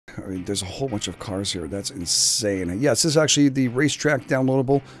I mean, there's a whole bunch of cars here. That's insane. Yes, this is actually the racetrack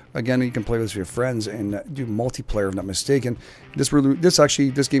downloadable. Again, you can play with your friends and do multiplayer, if not mistaken.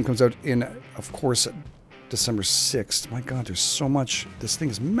 This game comes out in, of course, December 6th. My God, there's so much. This thing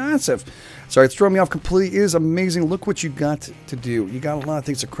is massive. Sorry, it's throwing me off completely. It is amazing. Look what you got to do. You got a lot of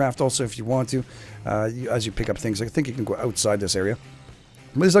things to craft also if you want to, as you pick up things. I think you can go outside this area.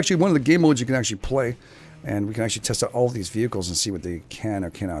 But it's actually one of the game modes you can actually play. And we can actually test out all of these vehicles and see what they can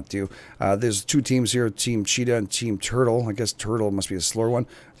or cannot do. There's two teams here, Team Cheetah and Team Turtle. I guess Turtle must be a slower one.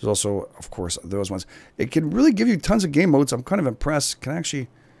 There's also, of course, those ones. It can really give you tons of game modes. I'm kind of impressed. Can I actually...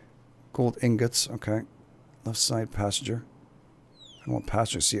 Gold ingots. Okay. Left side passenger. I don't want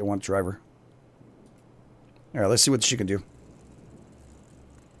passenger seat. I want driver. Alright, let's see what she can do.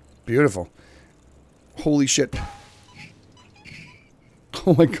 Beautiful. Holy shit.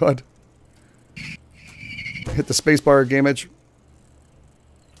 Oh my God. Hit the spacebar, GameEdged.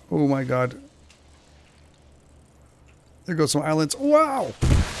 Oh my God. There goes some islands. Wow!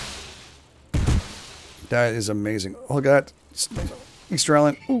 That is amazing. Oh, look at that. Easter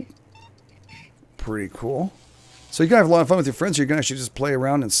Island. Ooh. Pretty cool. So you can have a lot of fun with your friends here. You can actually just play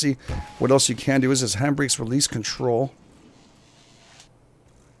around and see what else you can do. This is handbrakes release control.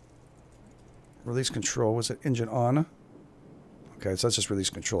 Release control. Was it engine on? Okay, so that's just release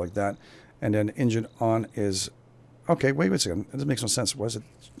control like that. And then engine on is... Okay, wait a second. That doesn't make no sense. What is it?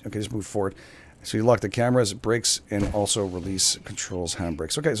 Okay, just move forward. So you lock the cameras, brakes, and also release controls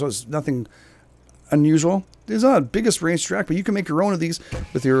handbrakes. Okay, so it's nothing unusual. It's not the biggest racetrack, but you can make your own of these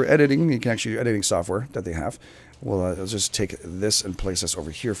with your editing. You can actually editing software that they have. Well, I'll just take this and place this over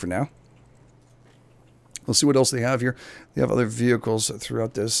here for now. We'll see what else they have here. They have other vehicles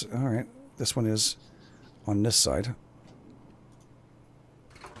throughout this. All right, this one is on this side.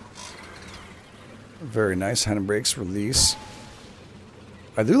 Very nice. Handbrakes, release.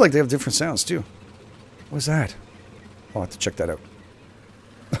 I do like they have different sounds too. What's that? I'll have to check that out.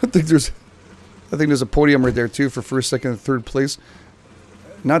 I think there's a podium right there too for first, second, and third place.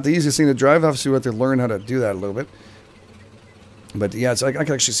 Not the easiest thing to drive. Obviously, we have to learn how to do that a little bit. But yeah, I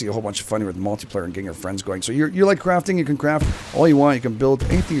can actually see a whole bunch of fun with multiplayer and getting your friends going. So you like crafting, you can craft all you want. You can build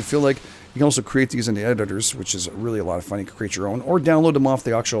anything you feel like. You can also create these in the editors, which is really a lot of fun. You can create your own or download them off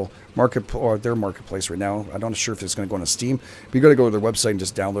the actual market or their marketplace right now. I'm not sure if it's going to go on Steam, but you got to go to their website and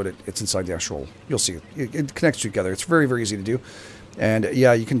just download it. It's inside the actual. You'll see it. It connects together. It's very, very easy to do. And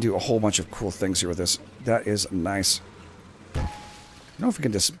yeah, you can do a whole bunch of cool things here with this. That is nice. I don't know if we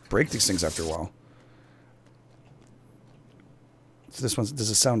can just break these things after a while. So this one, does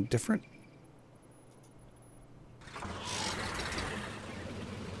it sound different?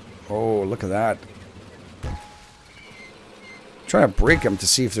 Oh, look at that. I'm trying to break them to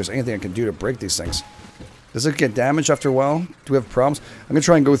see if there's anything I can do to break these things. Does it get damaged after a while? Do we have problems? I'm going to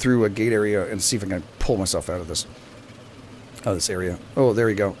try and go through a gate area and see if I can pull myself out of this. Out of this area. Oh, there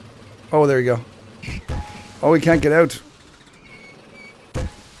we go. Oh, there you go. Oh, we can't get out.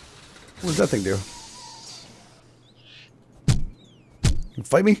 What does that thing do? You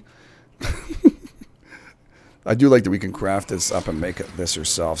fight me? I do like that we can craft this up and make this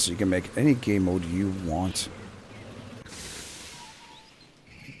yourself, so you can make any game mode you want.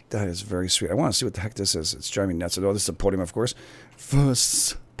 That is very sweet. I want to see what the heck this is. It's driving me nuts. Oh, this is a podium, of course.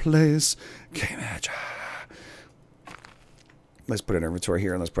 First place, GameEdged. Let's put an inventory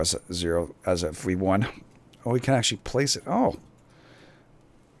here and let's press 0 as if we won. Oh, we can actually place it. Oh.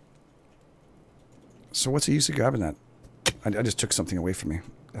 So what's the use of grabbing that? I just took something away from me.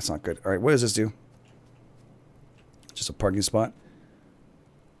 That's not good. All right, what does this do? Just a parking spot.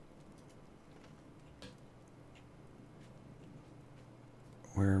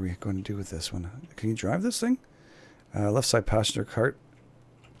 Where are we going to do with this one? Can you drive this thing? Left side passenger cart.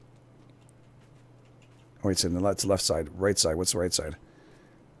 Oh, wait, it's in the left side. Right side. What's the right side?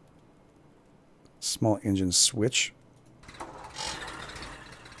 Small engine switch.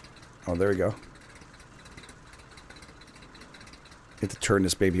 Oh, there we go. You have to turn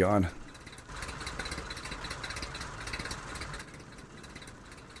this baby on.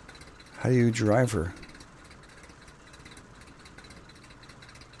 How do you drive her?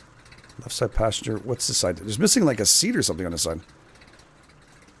 Left side passenger. What's the side? There's missing like a seat or something on the side.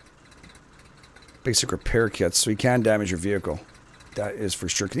 Basic repair kits, so you can damage your vehicle. That is for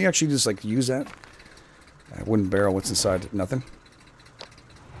sure. Can you actually just like use that? Wooden barrel. What's inside? Nothing.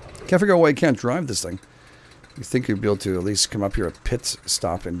 Can't figure out why you can't drive this thing. You think you'd be able to at least come up here at pit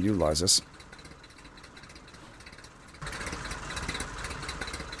stop and utilize this.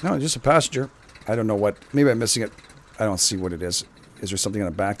 No, just a passenger. I don't know what. Maybe I'm missing it. I don't see what it is. Is there something on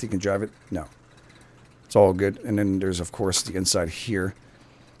the back that you can drive it? No. It's all good. And then there's, of course, the inside here.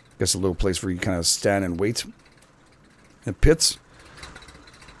 guess a little place where you kind of stand and wait. And pits.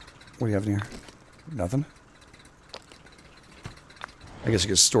 What do you have in here? Nothing. I guess you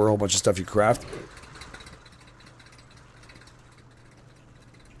can store a whole bunch of stuff you craft.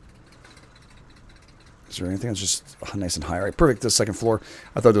 Is there anything that's just nice and high? All right, perfect. This second floor.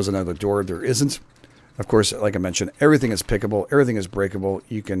 I thought there was another door. There isn't. Of course, like I mentioned, everything is pickable. Everything is breakable.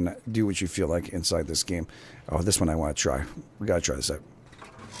 You can do what you feel like inside this game. Oh, this one I want to try. We got to try this out.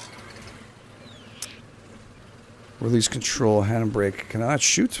 Release control, handbrake. Can I not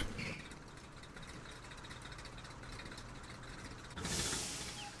shoot?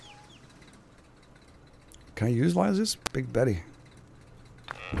 Can I utilize this? Big Betty.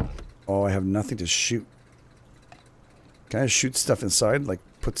 Oh, I have nothing to shoot. Can I shoot stuff inside? Like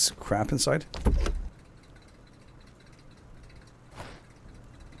put crap inside?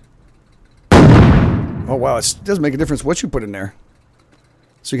 Oh, wow. It doesn't make a difference what you put in there.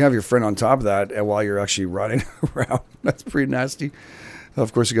 So you can have your friend on top of that and while you're actually running around. That's pretty nasty.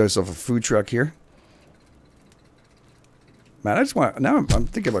 Of course, you got yourself a food truck here. Man, I just want... Now I'm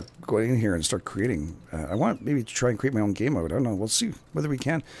thinking about going in here and start creating... I want maybe to try and create my own game mode. I don't know. We'll see whether we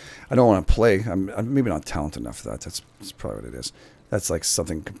can. I don't want to play. I'm maybe not talented enough for that. That's probably what it is. That's like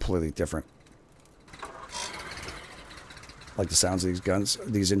something completely different. Like the sounds of these guns,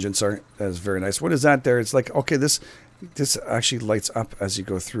 these engines are. That is very nice. What is that there? It's like, okay, this actually lights up as you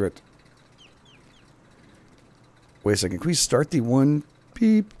go through it. Wait a second. Can we start the one?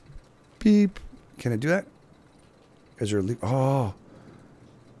 Beep, beep. Can I do that? Is there a leap? Oh.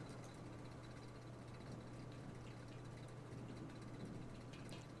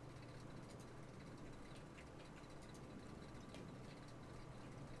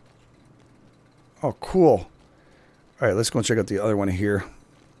 Oh, cool. All right, let's go and check out the other one here.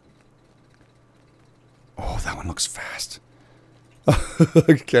 Oh, that one looks fast.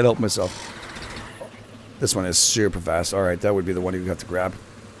 I can't help myself. This one is super fast. All right, that would be the one you have to grab.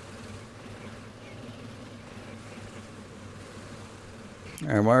 All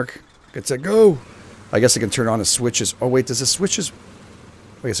right, Mark. Get set, go. I guess I can turn on the switches. Oh, wait, does the switches...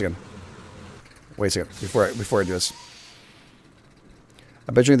 Wait a second. Wait a second. Before I do this.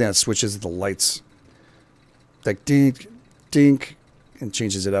 I bet you anything that switches the lights. Like dink, dink, and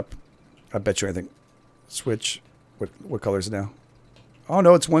changes it up. I bet you anything. Switch. What color is it now? Oh,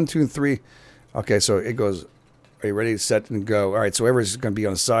 no, it's 1, 2, and 3. Okay, so it goes... Are you ready to set and go? All right, so whoever's going to be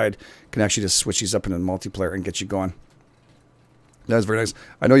on the side can actually just switch these up into the multiplayer and get you going. That is very nice.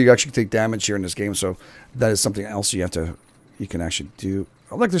 I know you actually take damage here in this game, so that is something else you can actually do.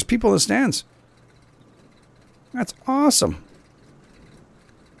 Oh, look, there's people in the stands. That's awesome.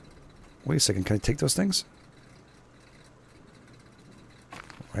 Wait a second, can I take those things?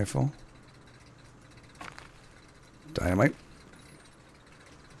 Rifle. Dynamite.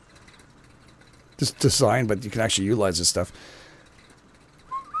 Just design, but you can actually utilize this stuff.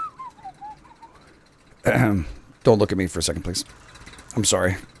 Don't look at me for a second, please. I'm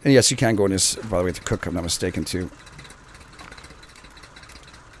sorry. And yes, you can go in this, by the way, to cook, I'm not mistaken, too.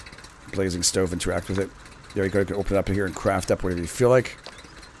 Blazing stove, interact with it. There you go, you can open it up here and craft up whatever you feel like.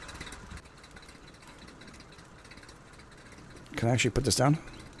 Can I actually put this down?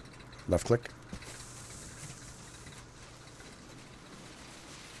 Left click.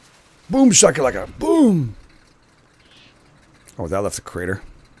 Boom shakalaka, boom! Oh, that left the crater.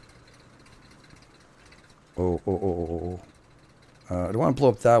 Oh. I don't want to blow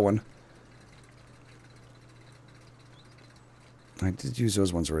up that one. I did use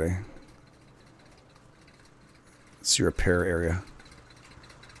those ones already. It's your repair area.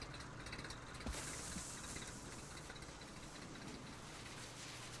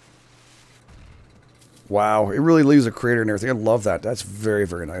 Wow, it really leaves a crater and everything. I love that. That's very,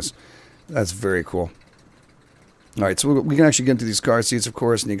 very nice. That's very cool. All right, so we can actually get into these car seats, of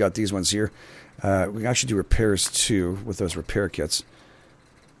course, and you got these ones here. We can actually do repairs, too, with those repair kits.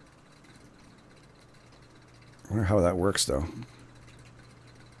 I wonder how that works, though.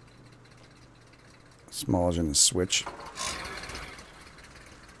 Small engine and switch. I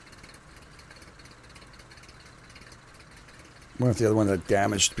wonder if the other one that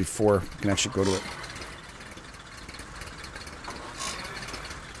damaged before can actually go to it.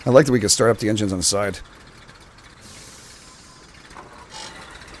 I like that we can start up the engines on the side.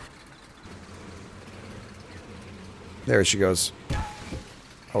 There she goes.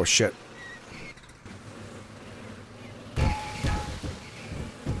 Oh, shit. Can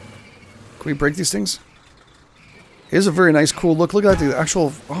we break these things? It is a very nice, cool look. Look at the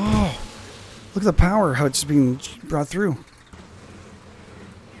actual... Oh! Look at the power, how it's being brought through.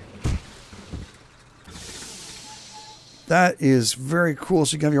 That is very cool.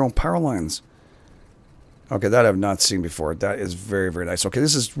 So you can have your own power lines. Okay, that I've not seen before. That is very, very nice. Okay,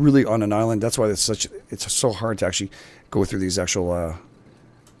 this is really on an island. That's why it's so hard to actually go through these actual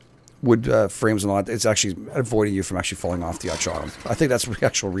wood frames and all that. It's actually avoiding you from actually falling off the actual island. I think that's the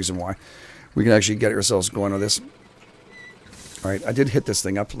actual reason why. We can actually get ourselves going with this. All right, I did hit this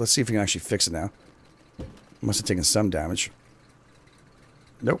thing up. Let's see if we can actually fix it now. Must have taken some damage.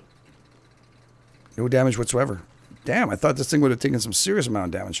 Nope. No damage whatsoever. Damn, I thought this thing would have taken some serious amount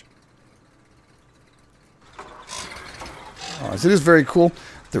of damage. So it is very cool.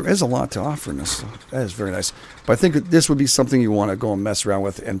 There is a lot to offer in this. That is very nice. But I think that this would be something you want to go and mess around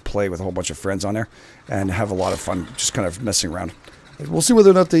with and play with a whole bunch of friends on there and have a lot of fun just kind of messing around. We'll see whether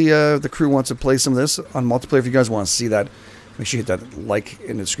or not the crew wants to play some of this on multiplayer. If you guys want to see that, make sure you hit that like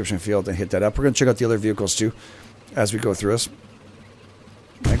in the description field and hit that up. We're going to check out the other vehicles too as we go through this.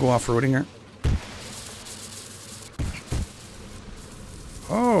 Can I go off-roading here?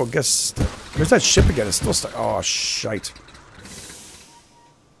 Oh, guess there's that ship again. It's still stuck. Oh, shite.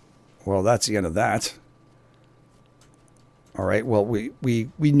 Well, that's the end of that. All right. Well, we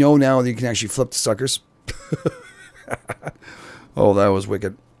know now that you can actually flip the suckers. Oh, that was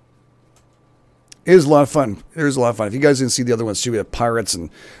wicked. It is a lot of fun. It is a lot of fun. If you guys didn't see the other ones too, we have pirates, and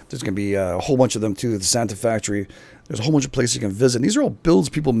there's going to be a whole bunch of them too. The Santa Factory. There's a whole bunch of places you can visit. And these are all builds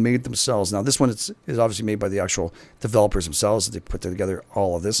people made themselves. Now, this one is obviously made by the actual developers themselves. They put together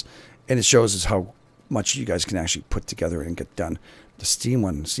all of this, and it shows us how much you guys can actually put together and get done. The steam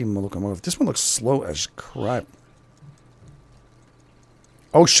locomotive. This one looks slow as crap.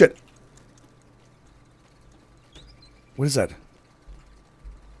 Oh shit! What is that?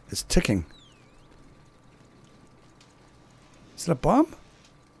 It's ticking. Is it a bomb?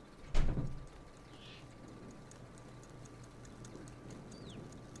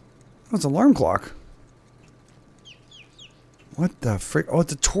 Oh, it's an alarm clock. What the frick? Oh,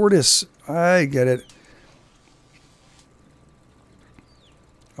 it's a tortoise. I get it.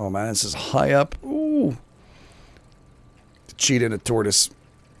 Oh man, this is high up. Ooh. To cheat in a tortoise.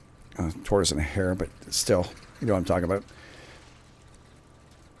 Tortoise and a hare, but still, you know what I'm talking about.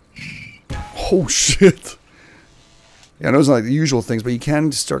 Oh shit. Yeah, those are like the usual things, but you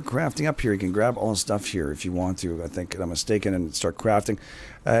can start crafting up here. You can grab all the stuff here if you want to, I think I'm mistaken, and start crafting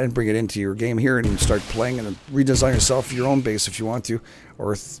and bring it into your game here and start playing and redesign yourself your own base if you want to,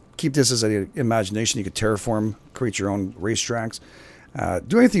 or keep this as an imagination. You could terraform, create your own racetracks,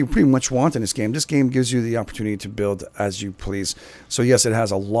 do anything you pretty much want in this game. This game gives you the opportunity to build as you please. So yes, it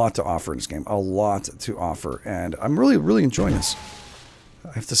has a lot to offer in this game, a lot to offer, and I'm really, really enjoying this.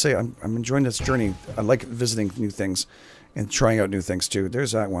 I have to say, I'm enjoying this journey. I like visiting new things and trying out new things too.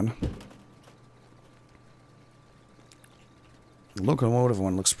 There's that one. The locomotive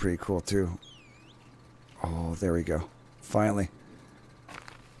one looks pretty cool too. Oh, there we go. Finally.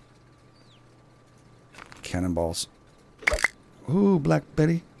 Cannonballs. Ooh, Black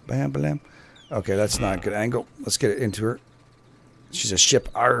Betty. Bam, bam. Okay, that's not a good angle. Let's get it into her. She's a ship.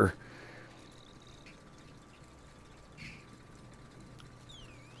 Arr.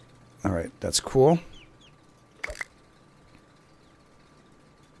 All right, that's cool.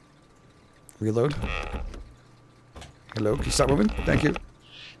 Reload. Hello, can you stop moving? Thank you.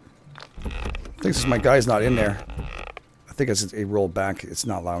 I think since my guy's not in there, I think it's a roll back. It's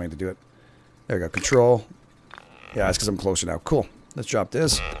not allowing me to do it. There we go. Control. Yeah, that's because I'm closer now. Cool. Let's drop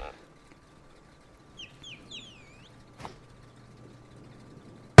this.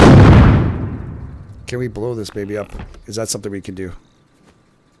 Can we blow this baby up? Is that something we can do?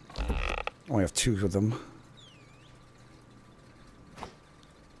 Only have 2 of them.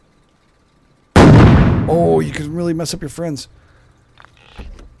 Oh, you can really mess up your friends.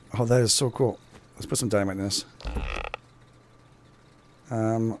 Oh, that is so cool. Let's put some dynamite in this.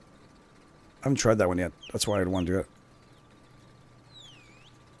 I haven't tried that one yet. That's why I'd want to do it.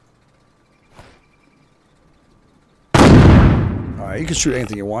 Alright, you can shoot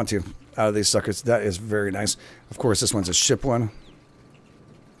anything you want to out of these suckers. That is very nice. Of course, this one's a ship one.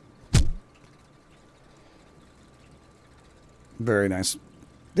 Very nice.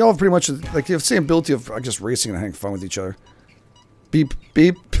 They all have pretty much, like, they have the same ability of just racing and having fun with each other. Beep,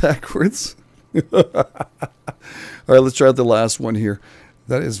 beep, backwards. Alright, let's try out the last one here.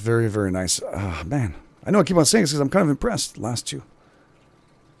 That is very, very nice. Oh, man. I know I keep on saying this because I'm kind of impressed. Last 2.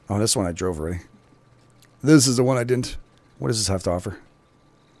 Oh, this one I drove already. This is the one I didn't. What does this have to offer?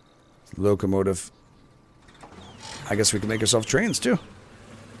 Locomotive. I guess we can make ourselves trains, too.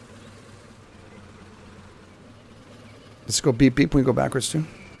 Let's go beep, beep. When we go backwards, too?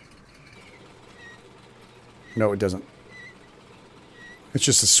 No, it doesn't. It's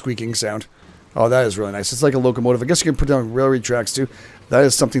just a squeaking sound. Oh, that is really nice. It's like a locomotive. I guess you can put down railway tracks too. That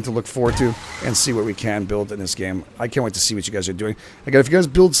is something to look forward to and see what we can build in this game. I can't wait to see what you guys are doing. Again, if you guys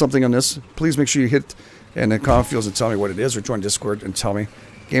build something on this, please make sure you hit in the comment fields and tell me what it is, or join Discord and tell me.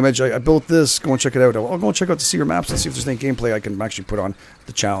 GameEdged, I built this. Go and check it out. I'll go and check out the secret maps and see if there's any gameplay I can actually put on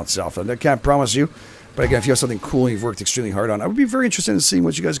the channel itself. And I can't promise you, but again, if you have something cool and you've worked extremely hard on, I would be very interested in seeing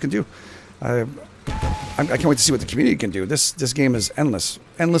what you guys can do. I can't wait to see what the community can do. This game is endless.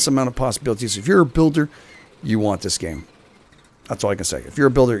 Endless amount of possibilities. If you're a builder, you want this game. That's all I can say. If you're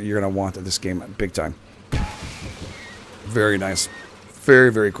a builder, you're going to want this game big time. Very nice.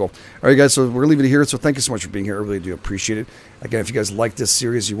 Very, very cool. All right, guys, so we're leaving it here. So thank you so much for being here. I really do appreciate it. Again, if you guys like this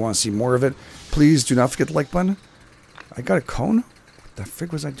series, you want to see more of it, please do not forget the like button. I got a cone? What the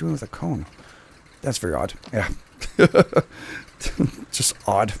frig was I doing with a cone? That's very odd. Yeah. Just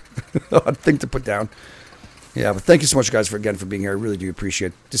odd. Odd thing to put down. Yeah, but thank you so much, guys, again for being here. I really do appreciate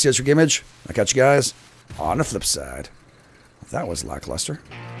it. To see us for GameEdged, I'll catch you guys on the flip side. That was lackluster.